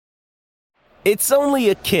It's only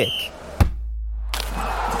a kick,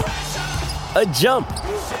 a jump,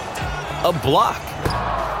 a block.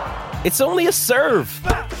 It's only a serve.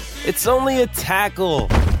 It's only a tackle,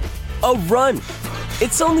 a run.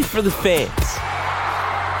 It's only for the fans.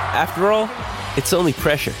 After all, it's only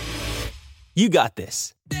pressure. You got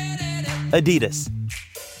this. Adidas.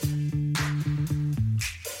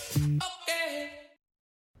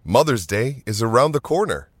 Mother's Day is around the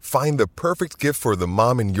corner. Find the perfect gift for the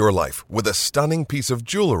mom in your life with a stunning piece of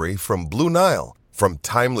jewelry from Blue Nile. From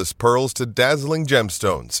timeless pearls to dazzling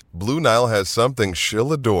gemstones, Blue Nile has something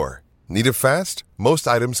she'll adore. Need it fast? Most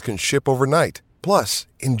items can ship overnight. Plus,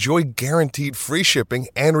 enjoy guaranteed free shipping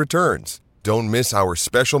and returns. Don't miss our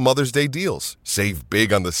special Mother's Day deals. Save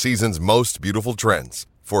big on the season's most beautiful trends.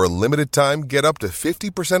 For a limited time, get up to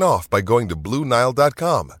 50% off by going to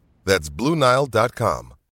BlueNile.com. That's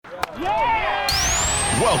BlueNile.com.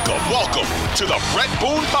 Welcome to the Brett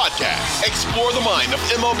Boone Podcast. Explore the mind of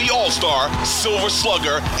MLB All-Star, Silver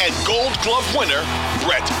Slugger, and Gold Glove winner,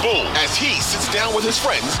 Brett Boone, as he sits down with his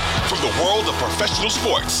friends from the world of professional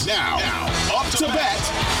sports. Now up to bat,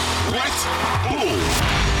 Brett Boone.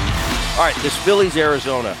 All right, this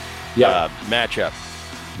Phillies-Arizona matchup.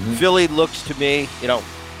 Mm-hmm. Philly looks to me,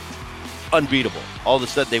 unbeatable. All of a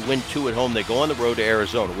sudden, they win 2 at home. They go on the road to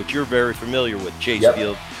Arizona, which you're very familiar with, Chase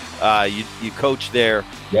Field. You coached there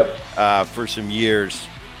for some years.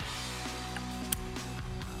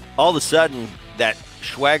 All of a sudden, that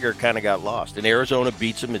swagger kind of got lost, and Arizona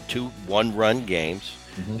beats them in 2 one-run games.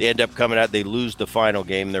 Mm-hmm. They end up coming out. They lose the final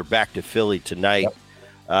game. They're back to Philly tonight.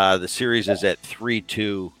 The series is at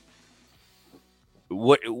 3-2.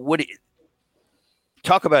 What?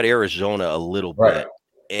 Talk about Arizona a little bit.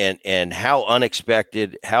 And how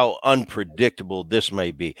unexpected, how unpredictable this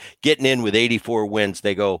may be. Getting in with 84 wins,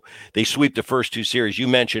 they sweep the first 2 series. You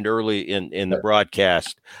mentioned early in the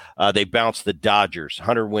broadcast, they bounced the Dodgers,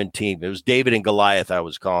 100-win team. It was David and Goliath, I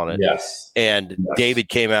was calling it. Yes. And David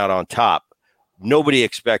came out on top. Nobody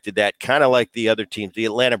expected that, kind of like the other teams. The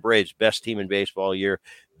Atlanta Braves, best team in baseball year,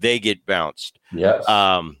 they get bounced. Yes.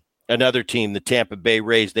 Another team, the Tampa Bay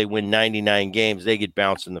Rays, they win 99 games. They get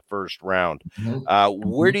bounced in the first round. Mm-hmm.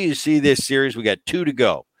 Where do you see this series? We got 2 to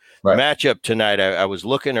go. Right. Matchup tonight, I was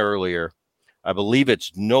looking earlier. I believe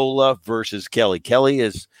it's Nola versus Kelly. Kelly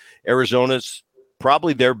is Arizona's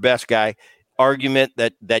probably their best guy. Argument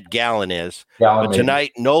that Gallen is. But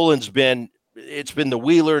tonight, Nolan's been – it's been the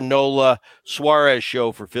Wheeler, Nola, Suarez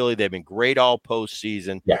show for Philly. They've been great all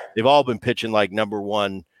postseason. Yeah. They've all been pitching like number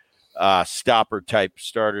 1 stopper type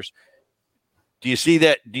starters. Do you see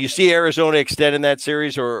that? Do you see Arizona extending that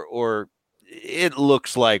series, or it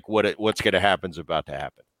looks like what's going to happen is about to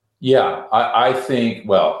happen? Yeah, I think.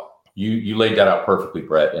 Well, you laid that out perfectly,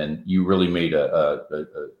 Brett, and you really made a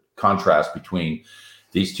contrast between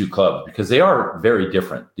these 2 clubs because they are very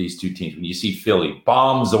different. These 2 teams. When you see Philly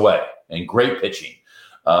bombs away and great pitching,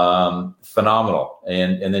 phenomenal,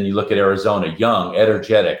 and then you look at Arizona, young,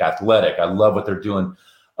 energetic, athletic. I love what they're doing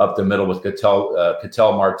up the middle with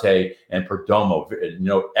Ketel Marte and Perdomo,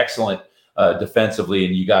 excellent defensively.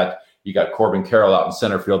 And you got Corbin Carroll out in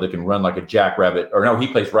center field that can run like a jackrabbit. Or no, he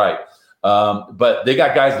plays right. But they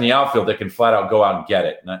got guys in the outfield that can flat out go out and get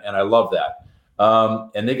it. And I love that.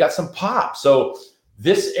 And they got some pop. So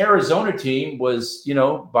this Arizona team was,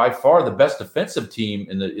 by far the best defensive team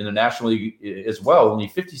in the National League as well. Only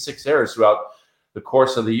 56 errors throughout the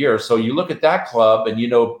course of the year. So you look at that club and,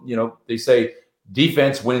 they say,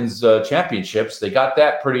 defense wins championships. They got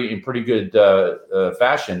that in pretty good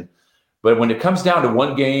fashion. But when it comes down to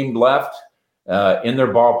 1 game left in their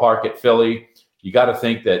ballpark at Philly, you got to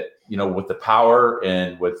think that, with the power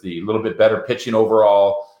and with the little bit better pitching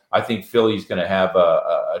overall, I think Philly's going to have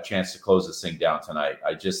a chance to close this thing down tonight.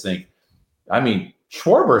 I just think,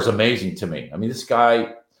 Schwarber is amazing to me. This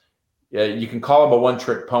guy, you can call him a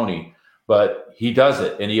one-trick pony, but he does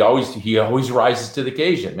it, and he always rises to the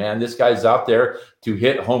occasion, man. This guy's out there to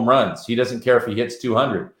hit home runs. He doesn't care if he hits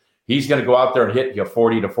 200. He's going to go out there and hit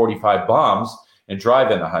 40 to 45 bombs and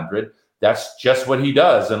drive in 100. That's just what he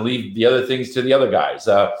does, and leave the other things to the other guys.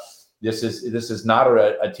 This is not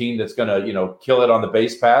a team that's going to kill it on the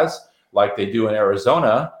base paths like they do in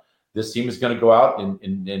Arizona. This team is going to go out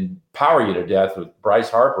and power you to death with Bryce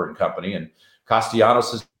Harper and company, and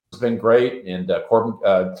Castellanos has been great, and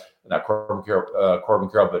Corbin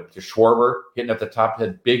Carroll, but Schwarber hitting at the top,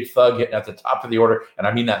 had big thug hitting at the top of the order, and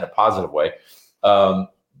I mean that in a positive way.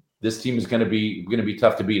 This team is going to be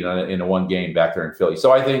tough to beat in a 1 game back there in Philly.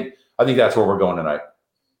 So I think that's where we're going tonight.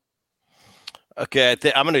 Okay,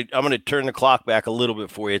 I'm gonna turn the clock back a little bit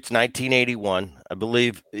for you. It's 1981. I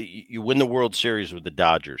believe you win the World Series with the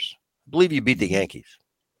Dodgers. I believe you beat the Yankees.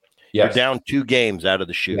 You're down 2 games out of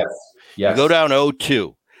the chute. Yes. You go down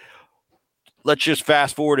 0-2. Let's just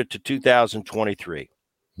fast forward it to 2023.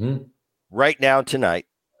 Mm-hmm. Right now, tonight,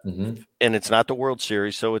 mm-hmm. and it's not the World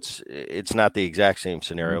Series, so it's not the exact same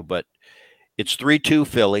scenario, but it's 3-2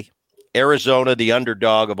 Philly. Arizona, the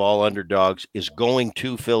underdog of all underdogs, is going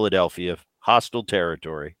to Philadelphia, hostile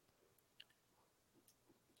territory.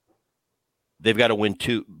 They've got to win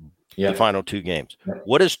the final 2 games.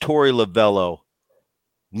 What does Torey Lovullo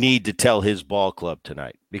need to tell his ball club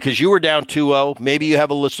tonight? Because you were down 2-0. Maybe you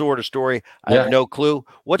have a Lasorda story. I have no clue.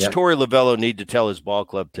 What's Torey Lovullo need to tell his ball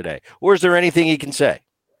club today? Or is there anything he can say?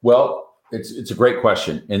 Well, it's a great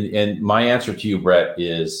question. And my answer to you, Brett,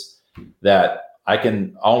 is that I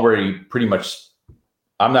can already pretty much,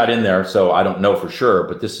 I'm not in there, so I don't know for sure,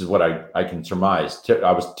 but this is what I can surmise.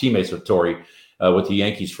 I was teammates with Torey with the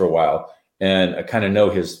Yankees for a while, and I kind of know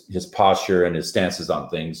his posture and his stances on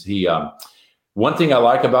things. One thing I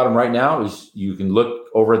like about him right now is you can look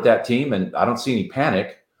over at that team, and I don't see any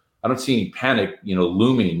panic.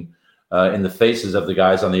 Looming in the faces of the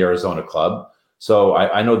guys on the Arizona club. So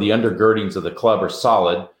I know the undergirdings of the club are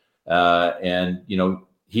solid, and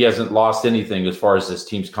he hasn't lost anything as far as this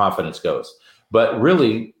team's confidence goes. But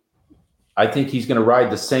really, I think he's going to ride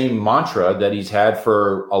the same mantra that he's had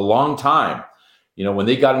for a long time. When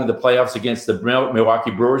they got into the playoffs against the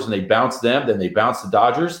Milwaukee Brewers and they bounced them, then they bounced the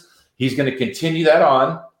Dodgers. He's going to continue that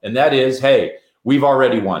on, and that is, hey, we've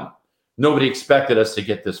already won. Nobody expected us to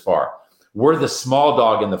get this far. We're the small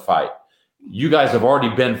dog in the fight. You guys have already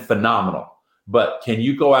been phenomenal. But can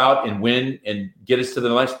you go out and win and get us to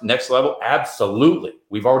the next level? Absolutely.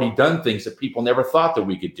 We've already done things that people never thought that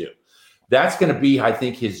we could do. That's going to be, I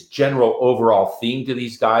think, his general overall theme to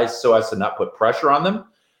these guys so as to not put pressure on them.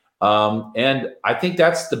 And I think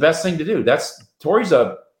that's the best thing to do. Torey's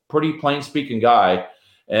a pretty plain-speaking guy.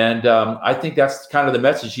 And I think that's kind of the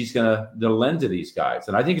message he's going to lend to these guys.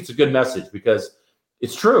 And I think it's a good message because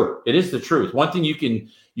it's true. It is the truth. One thing you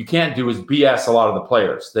can't do is BS a lot of the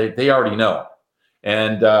players. They already know.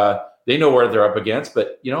 And they know where they're up against.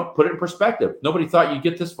 But, put it in perspective. Nobody thought you'd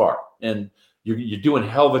get this far. And you're doing a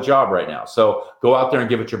hell of a job right now. So go out there and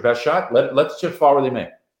give it your best shot. Let the chips fall where they may.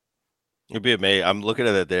 It'd be amazing. I'm looking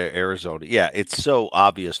at it there, Arizona. Yeah, it's so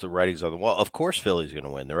obvious the writing's on the wall. Of course Philly's going to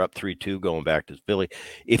win. They're up 3-2 going back to Philly.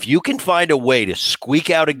 If you can find a way to squeak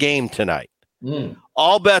out a game tonight,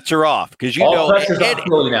 all bets are off because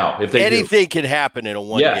Philly now. If anything can happen in a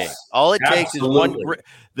one game. All it takes is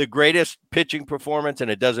the greatest pitching performance, and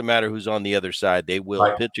it doesn't matter who's on the other side. They will.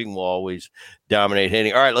 Right. Pitching will always dominate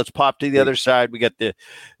hitting. All right, let's pop to the other side. We got the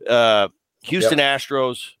Houston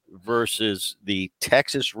Astros versus the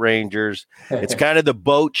Texas Rangers. It's kind of the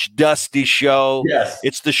Boch Dusty show. Yes.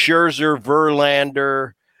 It's the Scherzer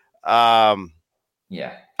Verlander.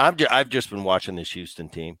 I've just been watching this Houston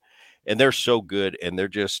team, and they're so good, and they're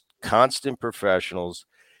just constant professionals.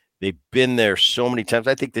 They've been there so many times.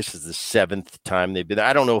 I think this is the 7th time they've been there.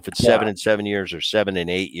 I don't know if it's 7 and 7 years or 7 and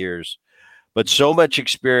 8 years, but so much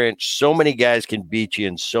experience. So many guys can beat you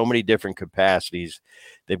in so many different capacities.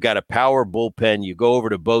 They've got a power bullpen. You go over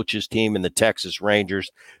to Boch's team and the Texas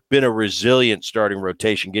Rangers, been a resilient starting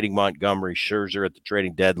rotation, getting Montgomery, Scherzer at the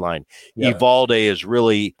trading deadline. Yeah. Evalde has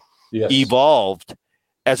really evolved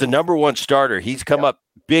as a number one starter. He's come up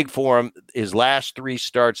big for him. His last 3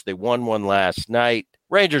 starts, they won one last night.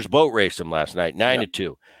 Rangers boat raced him last night,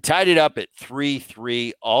 9-2. Tied it up at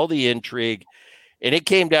 3-3, all the intrigue. And it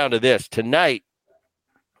came down to this. Tonight,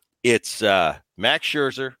 it's Max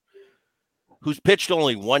Scherzer, who's pitched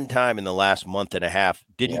only one time in the last month and a half,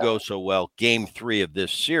 didn't go so well. Game 3 of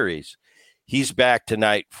this series. He's back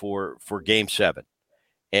tonight for Game 7.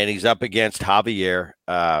 And he's up against Javier.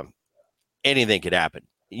 Anything could happen.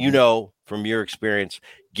 From your experience,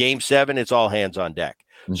 Game 7, it's all hands on deck.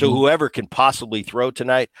 Mm-hmm. So whoever can possibly throw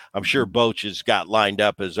tonight, I'm sure Boch has got lined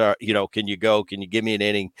up as, can you go? Can you give me an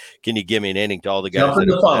inning? Can you give me an inning to all the guys? Jump in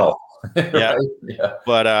the funnel. Yeah. Yeah.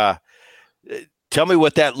 But tell me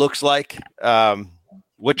what that looks like.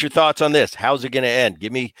 What's your thoughts on this? How's it going to end?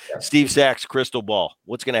 Give me Steve Sack's crystal ball.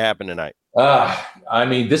 What's going to happen tonight?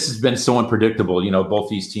 This has been so unpredictable.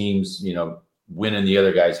 Both these teams, win in the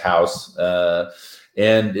other guy's house.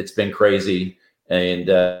 And it's been crazy. And,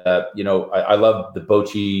 I love the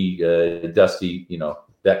Bochy, Dusty,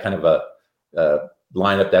 that kind of a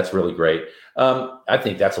lineup. That's really great. I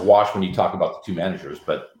think that's a wash when you talk about the 2 managers,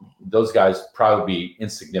 but those guys probably be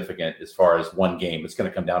insignificant as far as one game. It's going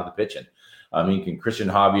to come down to the pitching. Can Christian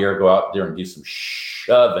Javier go out there and do some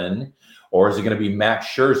shoving, or is it going to be Max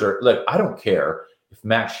Scherzer? Look, I don't care if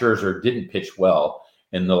Max Scherzer didn't pitch well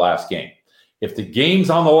in the last game. If the game's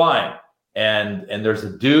on the line and there's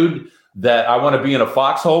a dude that I want to be in a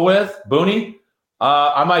foxhole with, Booney,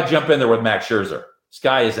 I might jump in there with Max Scherzer. This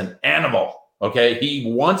guy is an animal. Okay,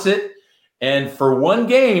 he wants it, and for one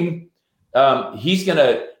game,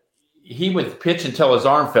 he would pitch until his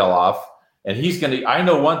arm fell off, and I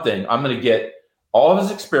know one thing: I'm gonna get all of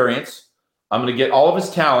his experience, I'm gonna get all of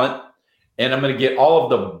his talent, and I'm gonna get all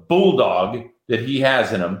of the bulldog that he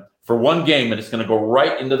has in him for one game, and it's gonna go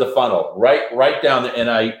right into the funnel, right down there.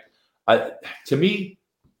 And to me,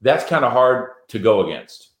 that's kind of hard to go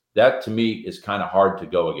against. That to me is kind of hard to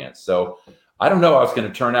go against. So I don't know how it's going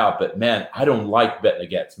to turn out, but man, I don't like betting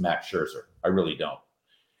against Max Scherzer. I really don't.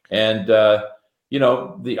 And,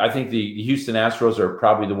 I think the Houston Astros are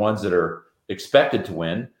probably the ones that are expected to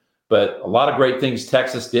win, but a lot of great things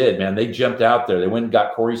Texas did, man. They jumped out there. They went and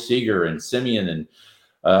got Corey Seager and Simeon and,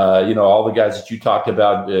 all the guys that you talked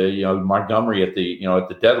about, Montgomery at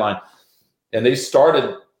the deadline. And they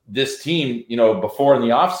started this team, before in the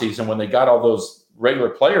offseason when they got all those regular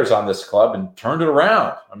players on this club and turned it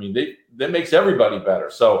around. I mean, that makes everybody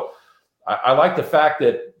better. So I like the fact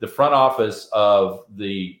that the front office of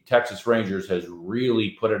the Texas Rangers has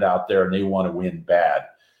really put it out there and they want to win bad.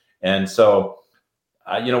 And so,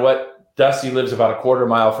 you know what? Dusty lives about a quarter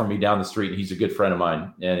mile from me down the street. He's a good friend of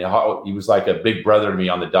mine. And he was like a big brother to me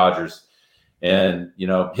on the Dodgers. And,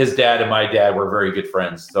 his dad and my dad were very good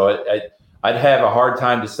friends. So I'd have a hard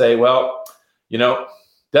time to say, well,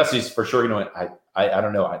 Dusty's for sure going to win. I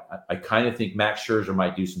don't know. I kind of think Max Scherzer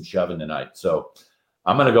might do some shoving tonight. So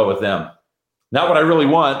I'm going to go with them. Not what I really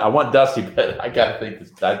want. I want Dusty, but I got to think.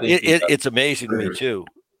 It's amazing to me too.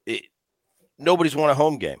 Nobody's won a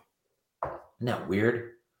home game. Isn't that weird?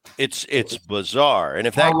 It's bizarre. And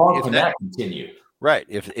if that continue, right?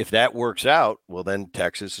 If that works out, well, then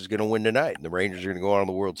Texas is going to win tonight, and the Rangers are going to go on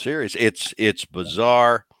to the World Series. It's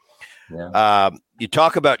bizarre. Yeah. You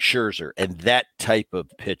talk about Scherzer and that type of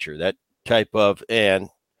pitcher, and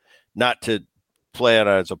not to play it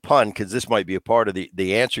as a pun, because this might be a part of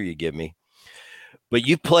the answer you give me, but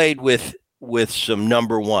you played with some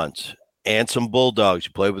number ones and some bulldogs.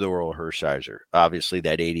 You played with Oral Hershiser. Obviously,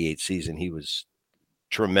 that 88 season, he was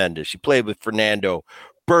tremendous. You played with Fernando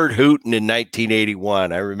Bert Hooton in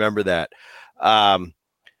 1981. I remember that.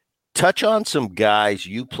 Touch on some guys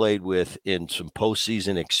you played with in some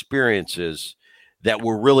postseason experiences that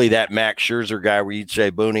were really that Max Scherzer guy where you'd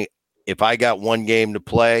say, Booney, if I got one game to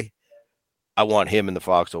play, I want him in the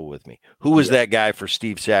foxhole with me. Who was that guy for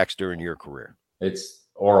Steve Sachs during your career? It's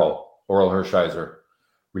Oral Hershiser.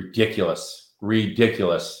 Ridiculous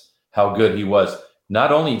how good he was.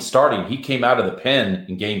 Not only starting, he came out of the pen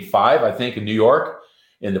in Game 5, I think, in New York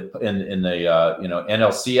in the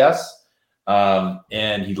NLCS.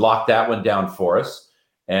 And he locked that one down for us.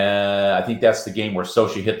 And I think that's the game where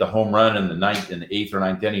Socha hit the home run in the 8th or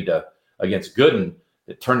 9th inning against Gooden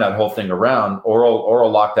that turned that whole thing around. Oral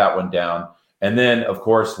locked that one down. And then, of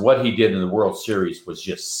course, what he did in the World Series was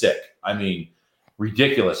just sick. I mean,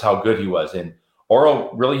 ridiculous how good he was. And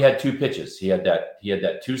Oral really had two pitches. He had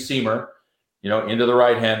that two-seamer, into the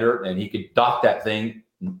right-hander, and he could dot that thing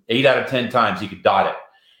 8 out of 10 times. He could dot it.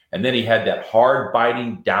 And then he had that hard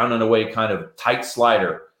biting down and away kind of tight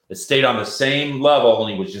slider that stayed on the same level,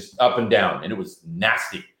 and he was just up and down, and it was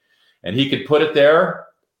nasty. And he could put it there.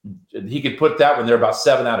 He could put that one there about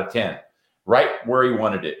 7 out of 10, right where he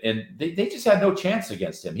wanted it. And they just had no chance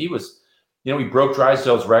against him. He was, he broke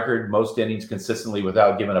Drysdale's record most innings consistently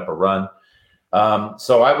without giving up a run.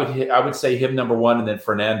 So I would say him number one, and then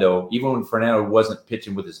Fernando. Even when Fernando wasn't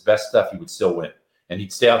pitching with his best stuff, he would still win, and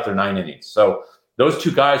he'd stay out there 9 innings. So those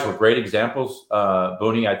two guys were great examples,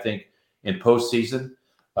 Booney, I think, in postseason.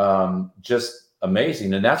 Just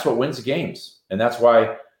amazing. And that's what wins the games. And that's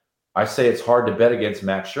why I say it's hard to bet against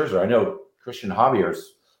Max Scherzer. I know Christian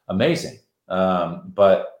Javier's amazing.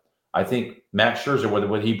 But I think Max Scherzer,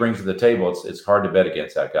 what he brings to the table, it's hard to bet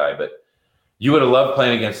against that guy. But you would have loved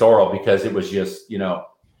playing against Oral because it was just, it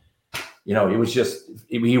was just,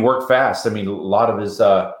 he worked fast. I mean, a lot of his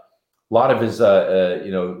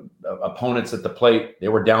opponents at the plate, they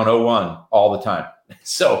were down 0-1 all the time.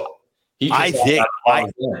 So I think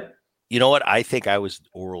I was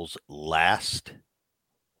Oral's last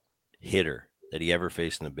hitter that he ever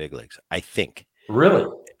faced in the big leagues. I think. Really?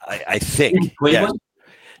 I think. Yes.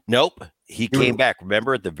 Nope. He came back.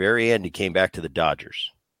 Remember, at the very end, he came back to the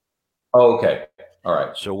Dodgers. Oh, okay. All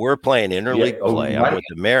right. So we're playing interleague play. I'm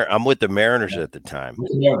with the Mariners at the time.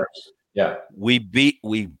 With the Mariners. Yeah. We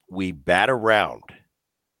bat around,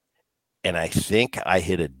 and I think I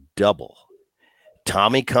hit a double.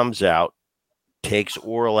 Tommy comes out, takes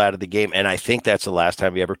Oral out of the game, and I think that's the last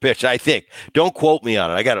time he ever pitched. I think. Don't quote me on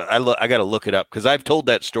it. I gotta look it up because I've told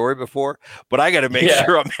that story before, but I got to make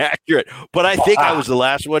sure I'm accurate. But I think I was the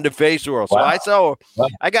last one to face Oral. So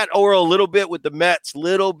I got Oral a little bit with the Mets,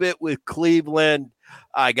 little bit with Cleveland.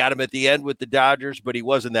 I got him at the end with the Dodgers, but he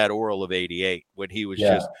wasn't that Oral of '88 when he was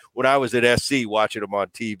just when I was at SC watching him on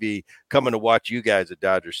TV, coming to watch you guys at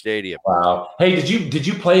Dodger Stadium. Wow. Hey, did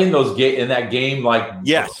you play in that game like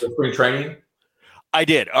spring training? I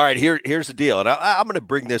did. All right, here's the deal, and I'm going to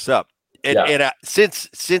bring this up. And since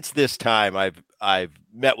this time, I've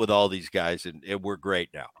met with all these guys, and we're great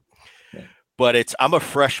now. Yeah. But I'm a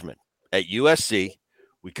freshman at USC.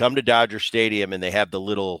 We come to Dodger Stadium, and they have the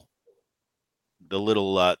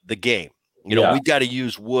game. We've got to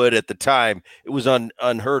use wood at the time. It was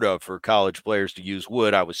unheard of for college players to use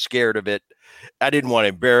wood. I was scared of it. I didn't want to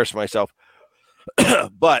embarrass myself,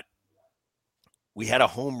 but we had a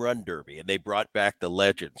home run derby, and they brought back the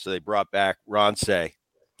legend. So they brought back Ron Say,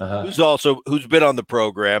 who's been on the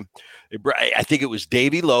program. I think it was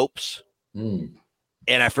Davey Lopes, and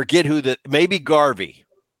I forget maybe Garvey.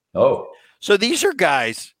 Oh, so these are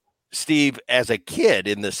guys, Steve, as a kid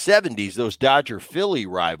in the 70s, those Dodger-Philly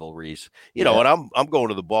rivalries, and I'm going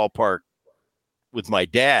to the ballpark with my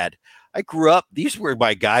dad. I grew up. These were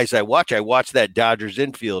my guys I watched. I watched that Dodgers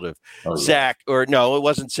infield of Sack, or no, it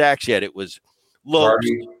wasn't Sacks yet. It was Lopes,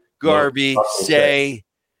 Garvey, Say.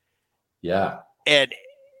 Yeah. And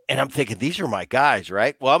I'm thinking, these are my guys,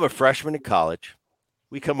 right? Well, I'm a freshman in college.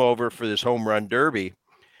 We come over for this home run derby,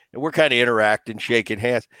 and we're kind of interacting, shaking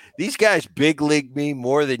hands. These guys big league me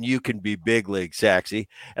more than you can be big league, Saxy.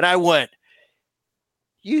 And I went,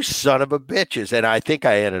 you son of a bitches. And I think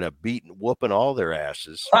I ended up whooping all their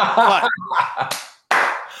asses. But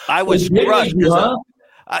I was crushed.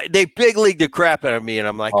 They big leagued the crap out of me, and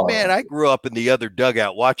I'm like, man, I grew up in the other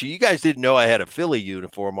dugout watching. You guys didn't know I had a Philly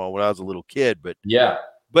uniform on when I was a little kid, but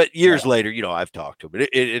But years later, I've talked to them,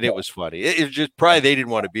 and it was funny. It was just probably they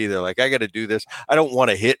didn't want to be there. Like, I got to do this. I don't want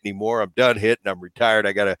to hit anymore. I'm done hitting. I'm retired.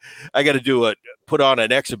 I gotta put on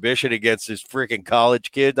an exhibition against this freaking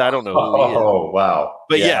college kids. I don't know who he is. Oh, wow!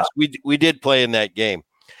 But yes, we did play in that game.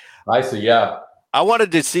 I see. Yeah. I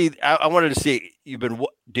wanted to see.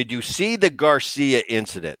 Did you see the Garcia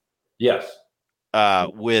incident? Yes.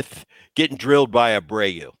 With getting drilled by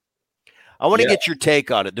Abreu. I want to get your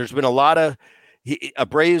take on it. There's been a lot of.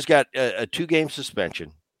 Abreu's got a 2-game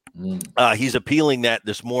suspension. He's appealing that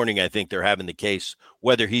this morning. I think they're having the case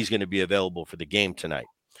whether he's going to be available for the game tonight.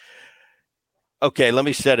 Okay, let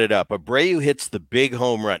me set it up. Abreu hits the big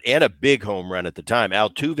home run, and a big home run at the time.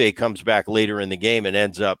 Altuve comes back later in the game and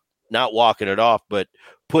ends up not walking it off, but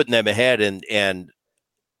putting them ahead, and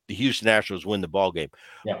the Houston Astros win the ball game.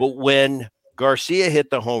 Yeah. But when Garcia hit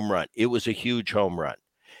the home run, it was a huge home run.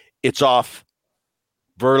 It's off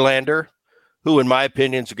Verlander, who, in my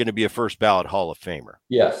opinion, is going to be a first ballot Hall of Famer.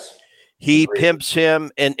 Yes. He pimps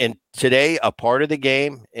him. And today, a part of the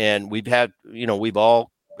game, and we've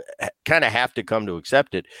all kind of have to come to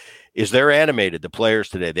accept it, is they're animated. The players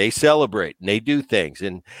today, they celebrate and they do things.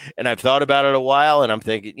 And I've thought about it a while, and I'm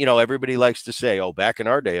thinking, everybody likes to say, oh, back in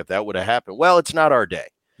our day, if that would have happened. Well, it's not our day.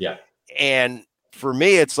 Yeah. And for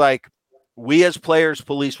me, it's like we as players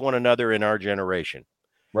police one another in our generation.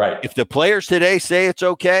 Right. If the players today say it's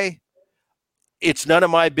okay, it's none of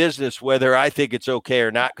my business whether I think it's okay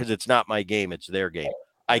or not, because it's not my game. It's their game.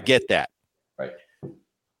 I get that. Right.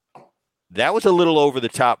 That was a little over the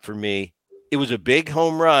top for me. It was a big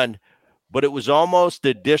home run, but it was almost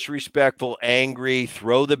a disrespectful, angry,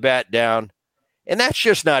 throw the bat down. And that's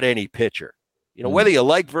just not any pitcher. Whether you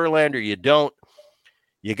like Verlander or you don't,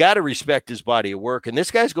 you got to respect his body of work. And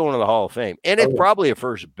this guy's going to the Hall of Fame. And it's probably a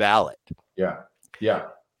first ballot. Yeah. Yeah.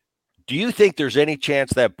 Do you think there's any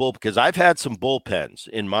chance that because I've had some bullpens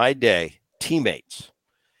in my day, teammates,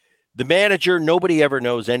 the manager, nobody ever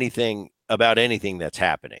knows anything about anything that's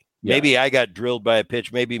happening. Yeah. Maybe I got drilled by a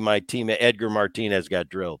pitch. Maybe my teammate Edgar Martinez got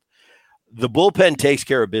drilled. The bullpen takes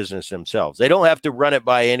care of business themselves. They don't have to run it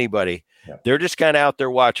by anybody. Yeah. They're just kind of out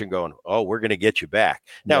there watching going, oh, we're going to get you back.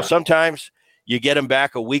 Now, sometimes you get them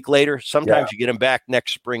back a week later. Sometimes you get them back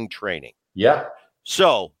next spring training. Yeah.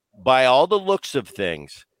 So by all the looks of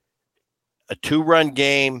things, a 2-run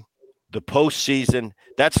game, the postseason,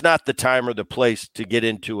 that's not the time or the place to get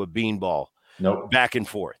into a beanball back and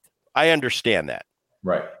forth. I understand that.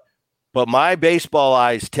 Right. But my baseball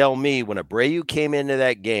eyes tell me when Abreu came into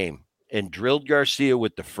that game and drilled Garcia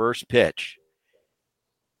with the first pitch.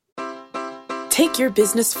 Take your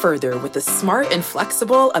business further with the smart and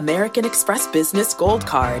flexible American Express Business Gold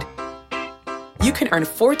Card. You can earn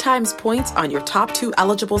 4 times points on your top 2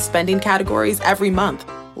 eligible spending categories every month,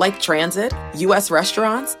 like transit, U.S.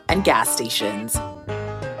 restaurants, and gas stations.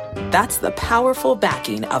 That's the powerful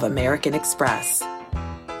backing of American Express.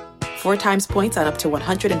 4 times points on up to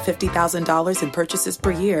 $150,000 in purchases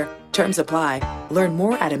per year. Terms apply. Learn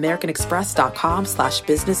more at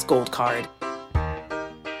americanexpress.com/businessgoldcard.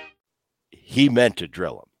 He meant to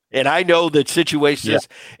drill him. And I know that situations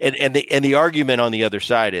and the argument on the other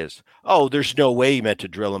side is, oh, there's no way he meant to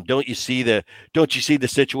drill him. Don't you see the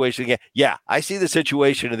situation again? Yeah, I see the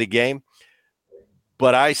situation of the game,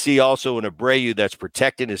 but I see also an Abreu that's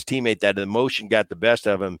protecting his teammate, that emotion got the best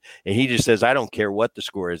of him, and he just says, I don't care what the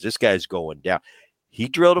score is. This guy's going down. He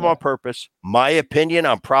drilled him on purpose. My opinion,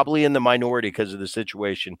 I'm probably in the minority because of the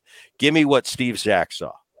situation. Give me what Steve Sax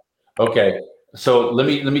saw. Okay. So let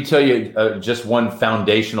me tell you just one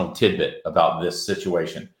foundational tidbit about this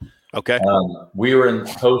situation. Okay. We were in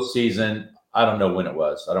postseason. I don't know when it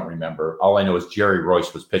was. I don't remember. All I know is Jerry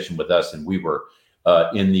Royce was pitching with us, and we were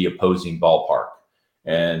in the opposing ballpark.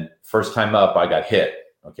 And first time up, I got hit.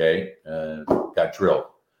 Okay. Got drilled.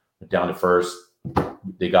 Went down to first.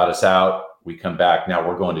 They got us out. We come back. Now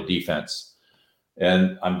we're going to defense.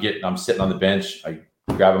 And I'm sitting on the bench. I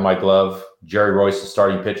grabbing my glove. Jerry Royce, the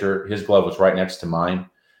starting pitcher, his glove was right next to mine.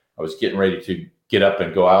 I was getting ready to get up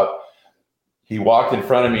and go out. He walked in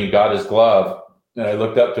front of me and got his glove. And I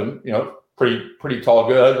looked up to him, pretty tall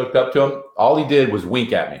guy. I looked up to him. All he did was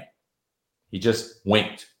wink at me. He just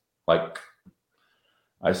winked. Like,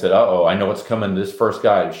 I said, uh-oh, I know what's coming. This first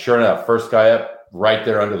guy. Sure enough, first guy up right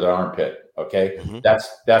there under the armpit. Okay. Mm-hmm.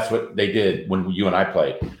 That's what they did when you and I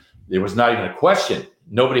played. There was not even a question.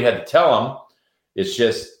 Nobody had to tell him. It's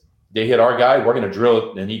just they hit our guy, we're going to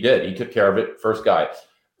drill it, and he did. He took care of it, first guy.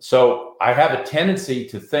 So I have a tendency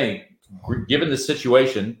to think, given the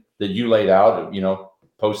situation that you laid out,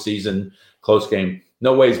 postseason, close game,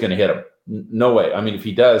 no way he's going to hit him. No way. I mean, if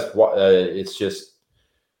he does,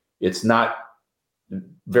 it's not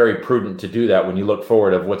very prudent to do that when you look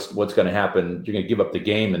forward of what's going to happen. You're going to give up the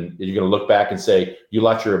game, and you're going to look back and say, you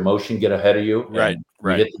let your emotion get ahead of you. Right. You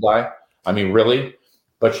hit the guy. I mean, really?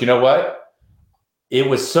 But you know what? It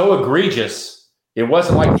was so egregious. It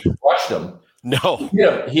wasn't like he rushed him. No.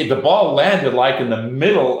 The ball landed like in the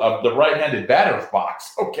middle of the right-handed batter's box.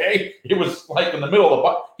 Okay. It was like in the middle of the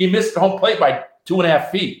box. He missed the home plate by 2.5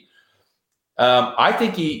 feet. I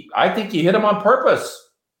think he hit him on purpose.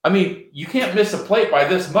 I mean, you can't miss a plate by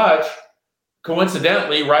this much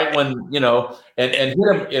coincidentally, right when, and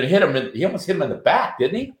hit him. He almost hit him in the back,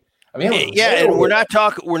 didn't he? I mean, and we're not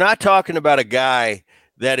talking about a guy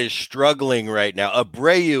that is struggling right now.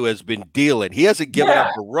 Abreu has been dealing. He hasn't given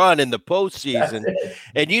up a run in the postseason.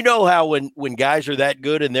 And you know how when guys are that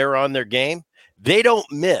good and they're on their game, they don't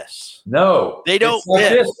miss. No. They don't miss.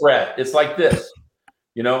 This, Brett. It's like this.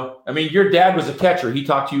 I mean, your dad was a catcher. He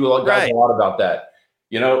talked to you guys a lot about that.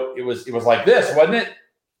 It was like this, wasn't it?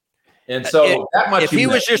 And so that much. If he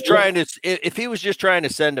was just trying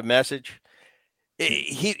to send a message,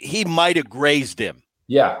 he might have grazed him.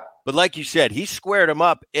 Yeah. But like you said, he squared him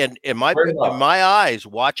up. And in my eyes,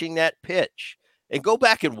 watching that pitch, and go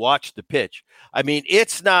back and watch the pitch. I mean,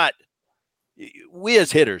 it's not. We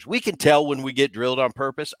as hitters, we can tell when we get drilled on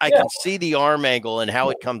purpose. I can see the arm angle and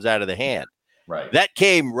how it comes out of the hand. Right. That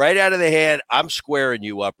came right out of the hand. I'm squaring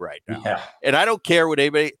you up right now. Yeah. And I don't care what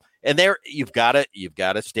anybody. And there, you've got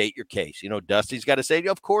to state your case. Dusty's got to say,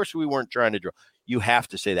 of course we weren't trying to drill. You have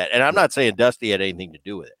to say that. And I'm not saying Dusty had anything to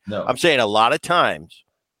do with it. No. I'm saying a lot of times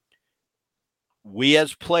we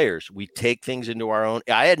as players, we take things into our own.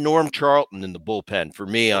 I had Norm Charlton in the bullpen for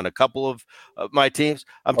me on a couple of my teams.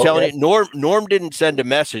 I'm telling you, Norm didn't send a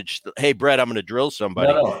message, hey, Brett, I'm going to drill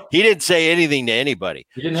somebody. No. He didn't say anything to anybody.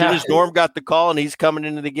 As soon as Norm got the call and he's coming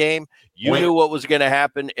into the game, you knew what was going to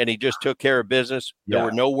happen, and he just took care of business. There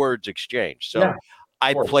were no words exchanged. So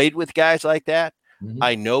I played with guys like that. Mm-hmm.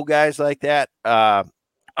 I know guys like that. I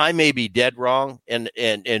may be dead wrong, and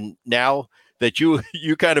now that you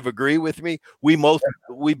kind of agree with me, we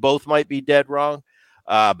both might be dead wrong,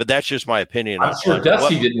 but that's just my opinion. I'm sure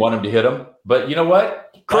Dusty didn't want him to hit him, but you know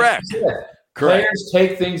what? Correct. Players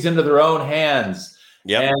take things into their own hands,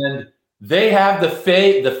 and they have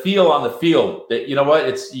the feel on the field. That you know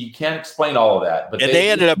what? You can't explain all of that. But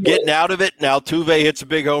they ended up getting out of it. Now Altuve hits a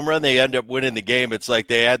big home run. They end up winning the game. It's like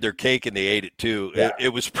they had their cake and they ate it too. Yeah. It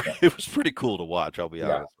was pretty cool to watch. I'll be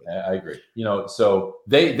honest with you. I agree. So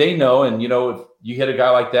they know, and if you hit a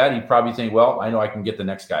guy like that, you probably think, well, I know I can get the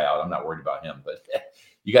next guy out. I'm not worried about him. But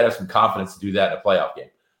you got to have some confidence to do that in a playoff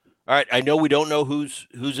game. All right. I know we don't know who's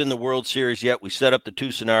in the World Series yet. We set up the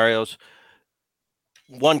two scenarios.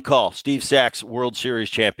 One call, Steve Sax, World Series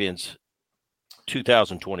champions,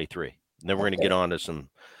 2023. And then we're going to get on to some.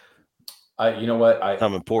 You know what?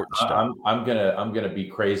 Some important stuff. I'm gonna be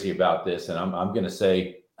crazy about this, and I'm gonna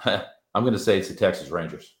say it's the Texas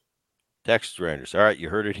Rangers. Texas Rangers. All right, you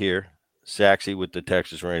heard it here. Saxy with the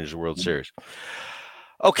Texas Rangers World Series.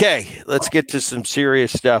 Okay, let's get to some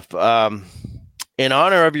serious stuff. In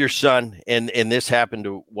honor of your son, and this happened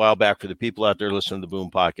a while back for the people out there listening to the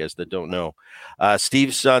Boom podcast that don't know,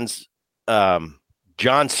 Steve's son's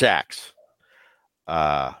John Sachs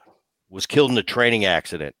was killed in a training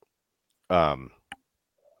accident.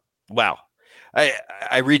 Wow.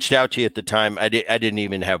 I reached out to you at the time. I didn't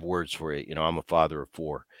even have words for it. I'm a father of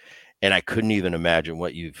 4, and I couldn't even imagine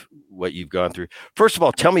what you've gone through. First of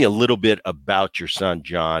all, tell me a little bit about your son,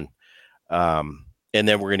 John. And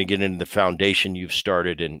then we're going to get into the foundation you've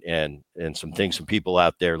started and some things some people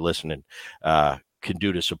out there listening can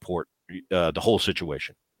do to support the whole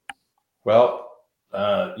situation. Well,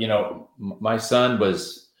 my son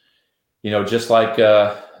was, just like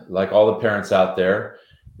all the parents out there,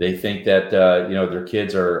 they think that, their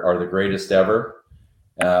kids are the greatest ever.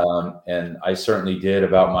 And I certainly did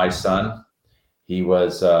about my son. He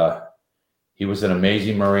was an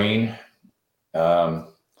amazing Marine.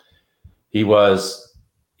 He was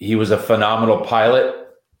a phenomenal pilot.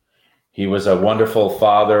 He was a wonderful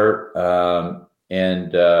father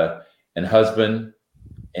and husband,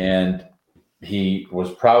 and he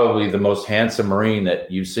was probably the most handsome Marine that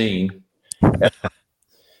you've seen.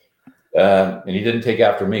 And he didn't take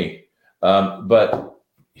after me, but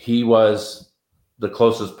he was the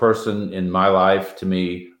closest person in my life to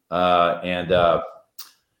me, and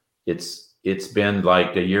it's been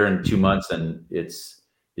like a year and 2 months, and it's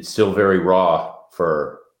still very raw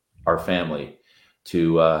for our family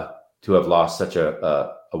to have lost such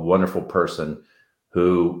a wonderful person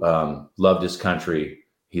who loved his country.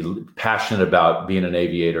 He passionate about being an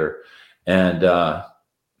aviator, and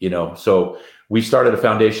so we started a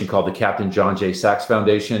foundation called the Captain John J. Sachs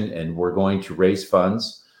Foundation, and we're going to raise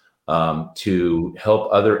funds to help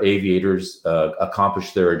other aviators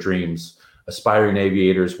accomplish their dreams. Aspiring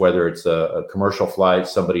aviators, whether it's a commercial flight,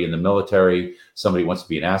 somebody in the military, somebody wants to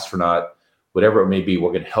be an astronaut, whatever it may be,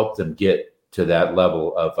 we're going to help them get to that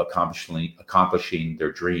level of accomplishing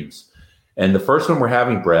their dreams. And the first one we're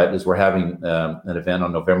having, Brett, is we're having an event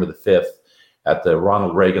on November the 5th at the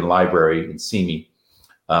Ronald Reagan Library in Simi.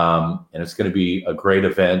 And it's going to be a great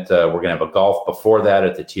event. We're going to have a golf before that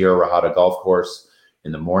at the Tierra Rajada Golf Course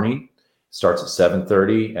in the morning. It starts at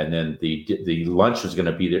 7:30, and then the lunch is going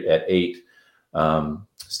to be there at 8.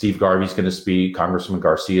 Steve Garvey's going to speak. Congressman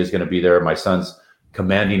Garcia is going to be there. My son's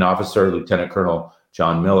commanding officer, Lieutenant Colonel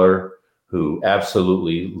John Miller, who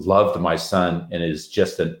absolutely loved my son and is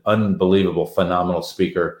just an unbelievable, phenomenal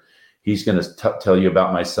speaker. He's going to tell you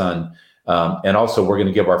about my son. And also, we're going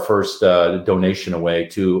to give our first donation away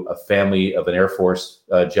to a family of an Air Force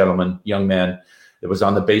young man that was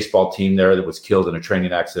on the baseball team there that was killed in a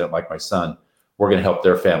training accident like my son. We're going to help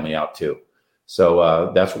their family out too.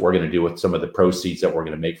 So that's what we're going to do with some of the proceeds that we're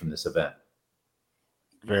going to make from this event.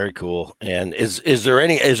 Very cool. And is there a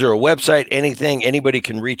website, anything anybody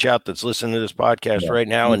can reach out that's listening to this podcast right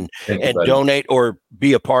now and donate or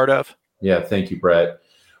be a part of? Yeah. Thank you, Brett.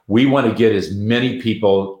 We want to get as many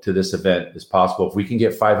people to this event as possible. If we can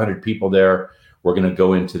get 500 people there, we're going to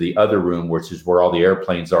go into the other room, which is where all the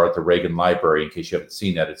airplanes are at the Reagan Library. In case you haven't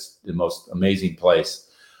seen that, it's the most amazing place.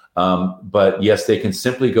 But yes, they can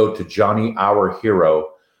simply go to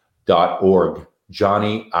johnnyourhero.org,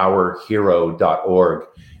 johnnyourhero.org,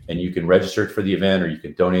 and you can register for the event or you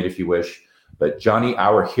can donate if you wish. But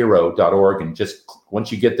johnnyourhero.org, and just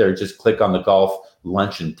once you get there, just click on the golf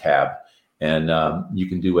luncheon tab, and you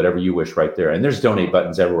can do whatever you wish right there. And there's donate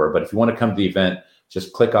buttons everywhere. But if you want to come to the event,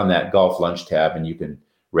 just click on that golf lunch tab and you can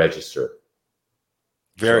register.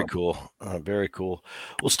 Very cool. Very cool.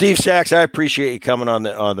 Well, Steve Sachs, I appreciate you coming on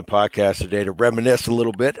the podcast today to reminisce a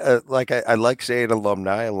little bit. Like I like saying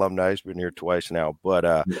alumni. Alumni's been here twice now, but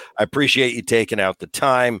I appreciate you taking out the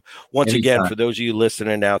time. Once again, for those of you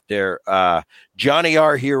listening out there,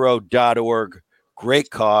 johnnyourhero.org, great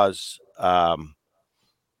cause. And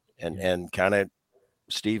kind of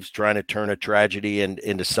Steve's trying to turn a tragedy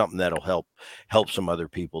into something that'll help some other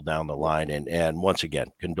people down the line. And once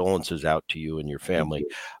again, condolences out to you and your family.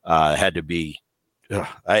 Had to be,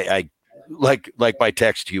 I like my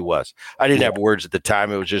text to you was, I didn't have words at the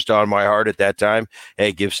time. It was just on my heart at that time.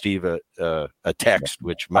 Hey, give Steve a text,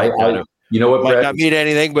 which might not mean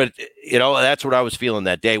anything, but that's what I was feeling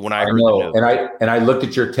that day when I heard the news. And I looked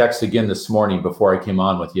at your text again this morning before I came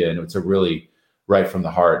on with you, and it's a really right from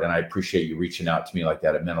the heart. And I appreciate you reaching out to me like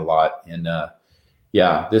that. It meant a lot. And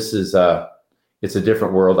this is, it's a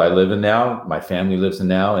different world I live in now. My family lives in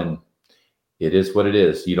now. And it is what it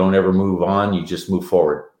is. You don't ever move on. You just move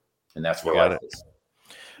forward. And that's where life is.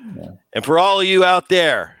 Yeah. And for all of you out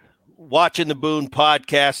there watching the Boone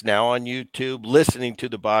podcast now on YouTube, listening to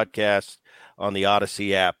the podcast on the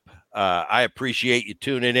Odyssey app, I appreciate you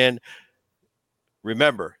tuning in.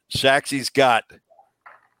 Remember, Saxy's got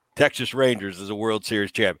Texas Rangers as a World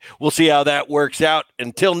Series champion. We'll see how that works out.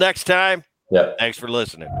 Until next time, thanks for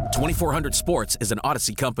listening. 2400 Sports is an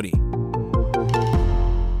Odyssey company.